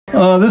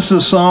This is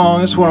a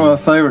song, it's one of my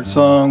favorite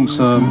songs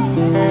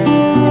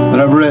that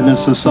I've written.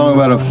 It's a song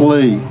about a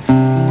flea.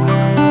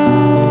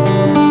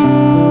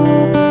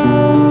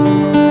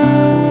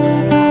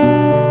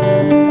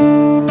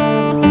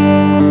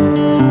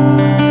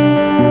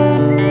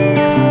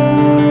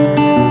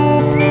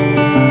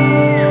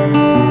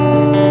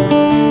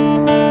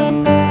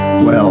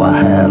 Well,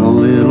 I had a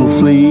little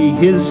flea,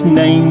 his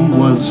name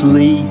was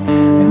Lee,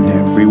 and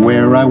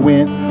everywhere I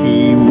went,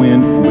 he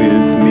went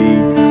with me.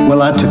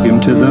 Well, I took him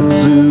to the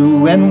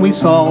zoo and we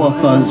saw a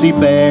fuzzy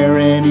bear,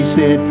 and he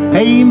said,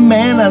 "Hey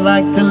man, I'd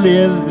like to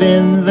live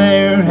in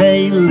there,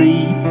 hey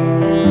Lee,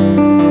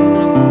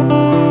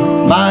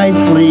 my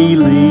flea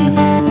Lee."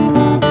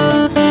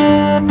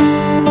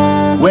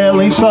 Well,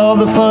 he saw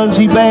the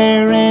fuzzy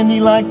bear and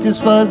he liked his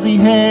fuzzy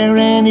hair,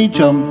 and he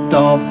jumped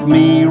off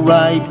me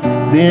right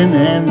then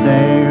and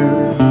there.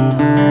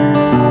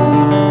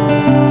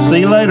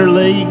 See you later,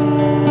 Lee.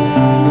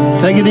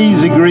 Take it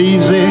easy,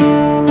 greasy.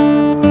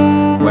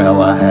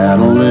 Well, I had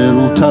a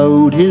little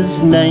toad, his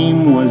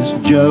name was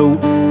Joe,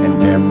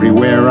 and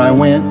everywhere I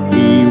went,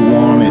 he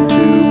wanted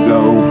to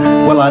go.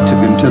 Well, I took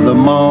him to the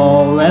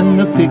mall and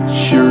the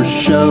picture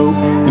show,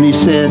 and he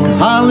said,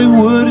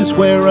 "Hollywood is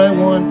where I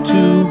want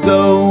to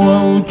go,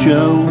 oh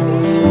Joe,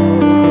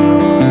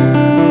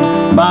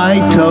 my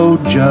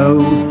toad Joe."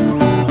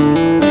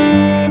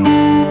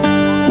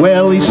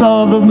 Well, he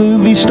saw the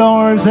movie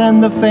stars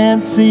and the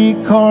fancy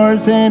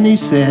cars, and he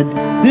said,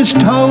 "This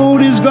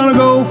toad is gonna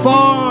go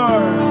far."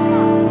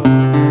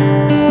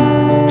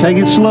 Take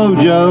it slow,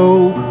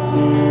 Joe,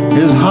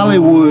 it's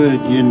Hollywood,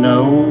 you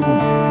know.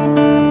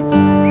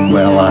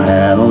 Well, I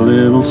had a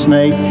little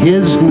snake,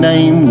 his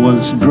name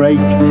was Drake,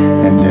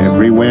 and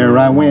everywhere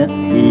I went,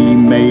 he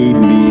made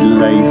me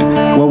late.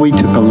 Well, we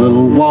took a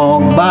little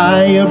walk by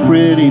a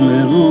pretty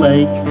little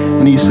lake,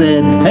 and he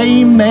said,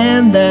 "Hey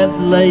man, that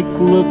lake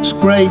looks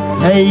great,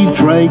 hey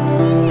Drake,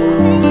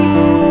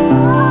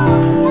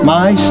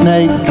 my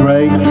snake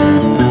Drake."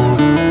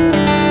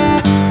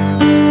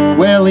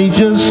 Well, he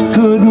just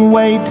couldn't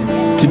wait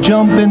to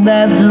jump in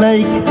that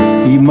lake.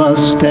 He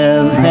must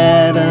have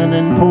had an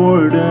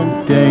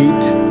important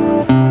date.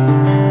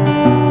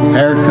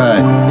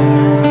 Haircut.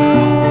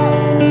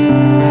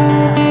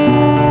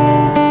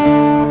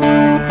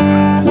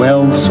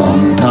 Well,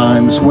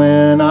 sometimes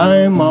when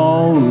I'm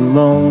all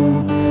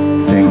alone,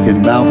 thinking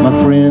about my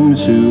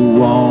friends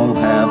who all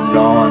have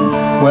gone,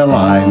 well,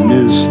 I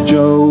miss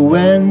Joe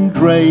and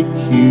Drake,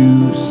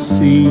 you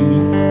see.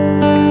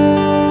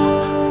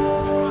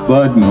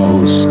 But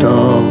most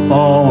of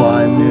all,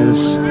 I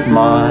miss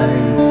my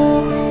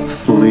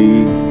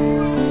flea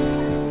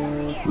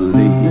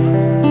Lee.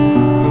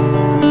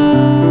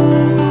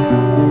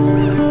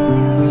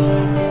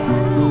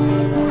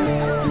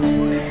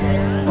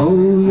 Oh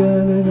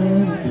yeah,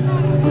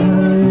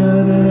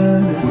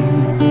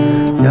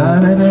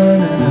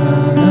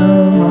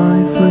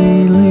 my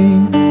flea Lee.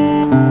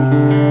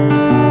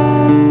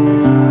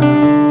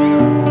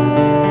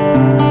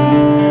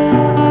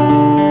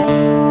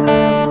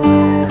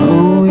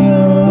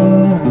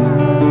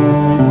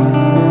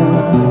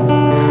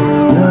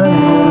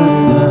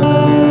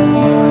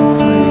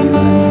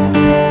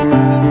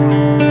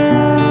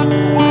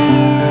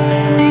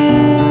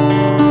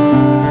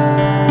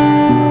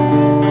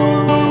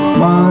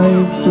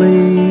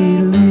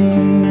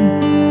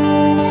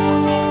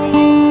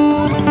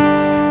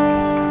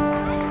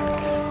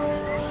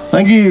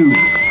 Thank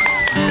you.